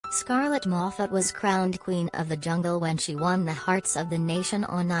Scarlett Moffatt was crowned Queen of the Jungle when she won the hearts of the nation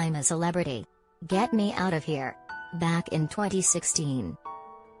on I'm a Celebrity. Get Me Out of Here, back in 2016.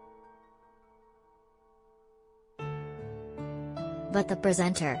 But the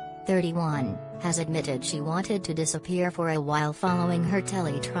presenter, 31, has admitted she wanted to disappear for a while following her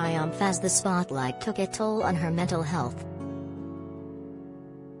telly triumph as the spotlight took a toll on her mental health.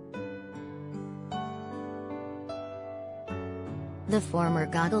 The former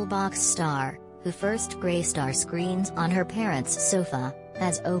Gogglebox star, who first graced our screens on her parents' sofa,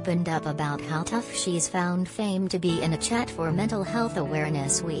 has opened up about how tough she's found fame to be in a chat for Mental Health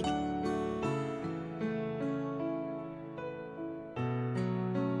Awareness Week.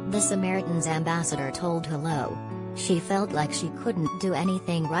 The Samaritans ambassador told Hello! She felt like she couldn't do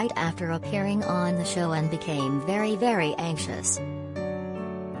anything right after appearing on the show and became very, very anxious.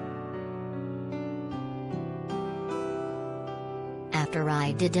 After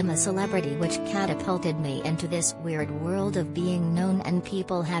I did I'm a Celebrity, which catapulted me into this weird world of being known and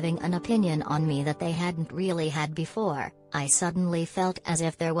people having an opinion on me that they hadn't really had before, I suddenly felt as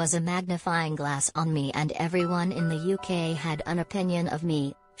if there was a magnifying glass on me and everyone in the UK had an opinion of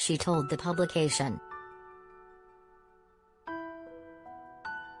me, she told the publication.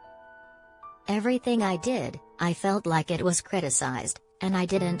 Everything I did, I felt like it was criticized, and I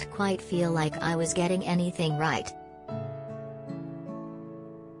didn't quite feel like I was getting anything right.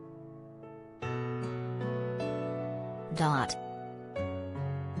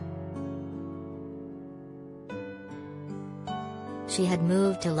 She had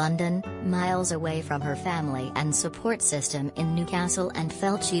moved to London, miles away from her family and support system in Newcastle, and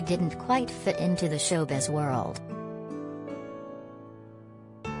felt she didn't quite fit into the showbiz world.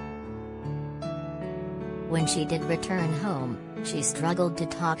 When she did return home, she struggled to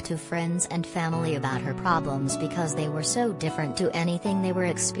talk to friends and family about her problems because they were so different to anything they were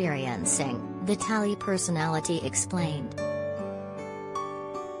experiencing, the telly personality explained.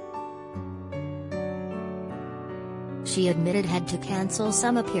 She admitted had to cancel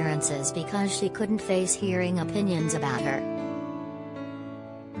some appearances because she couldn't face hearing opinions about her.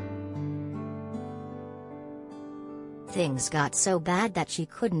 Things got so bad that she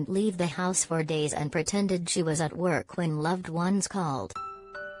couldn't leave the house for days and pretended she was at work when loved ones called.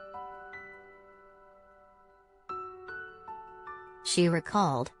 She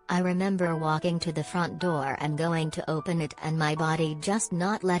recalled, "I remember walking to the front door and going to open it and my body just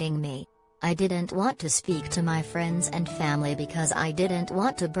not letting me. I didn't want to speak to my friends and family because I didn't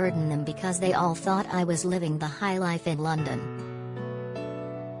want to burden them because they all thought I was living the high life in London."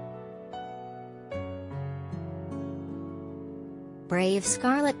 Brave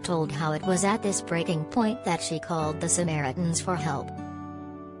Scarlett told how it was at this breaking point that she called the Samaritans for help.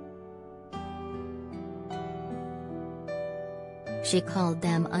 She called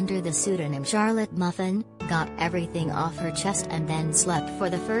them under the pseudonym Scarlett Moffatt, got everything off her chest and then slept for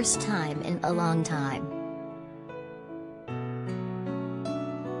the first time in a long time.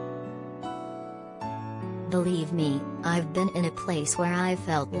 "Believe me, I've been in a place where I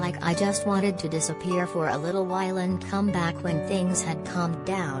felt like I just wanted to disappear for a little while and come back when things had calmed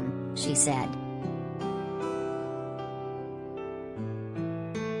down," she said.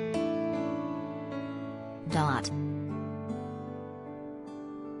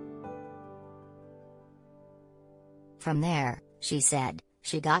 From there, she said,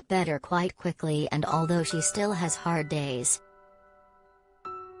 she got better quite quickly, and although she still has hard days,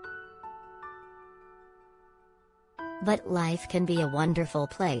 but life can be a wonderful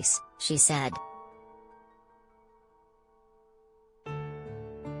place, she said.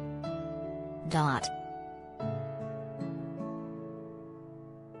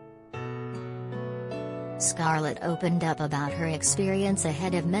 Scarlett opened up about her experience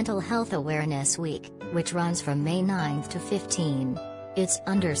ahead of Mental Health Awareness Week, which runs from May 9 to 15. It's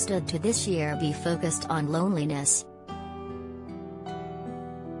understood to this year be focused on loneliness.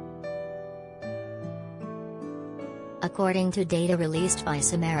 According to data released by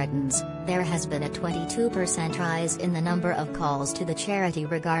Samaritans, there has been a 22% rise in the number of calls to the charity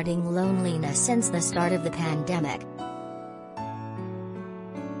regarding loneliness since the start of the pandemic.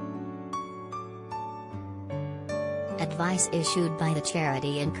 Advice issued by the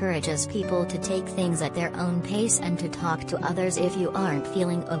charity encourages people to take things at their own pace and to talk to others if you aren't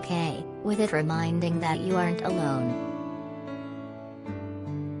feeling okay, with it reminding that you aren't alone.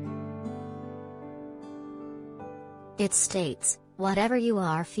 It states, "Whatever you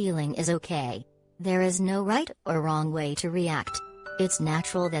are feeling is okay. There is no right or wrong way to react. It's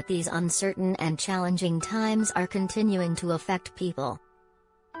natural that these uncertain and challenging times are continuing to affect people."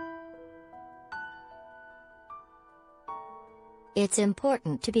 It's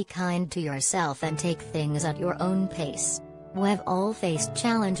important to be kind to yourself and take things at your own pace. We've all faced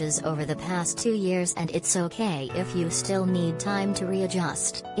challenges over the past 2 years, and it's okay if you still need time to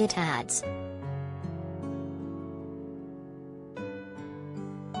readjust, it adds.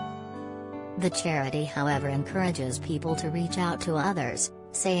 The charity, however, encourages people to reach out to others,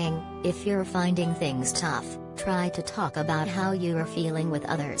 saying, if you're finding things tough, try to talk about how you are feeling with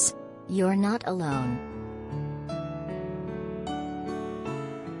others. You're not alone.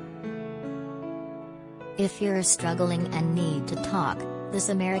 If you're struggling and need to talk, the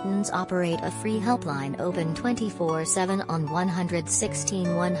Samaritans operate a free helpline open 24/7 on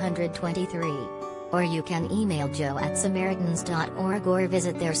 116 123. Or you can email joe@samaritans.org or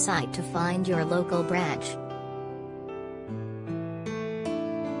visit their site to find your local branch.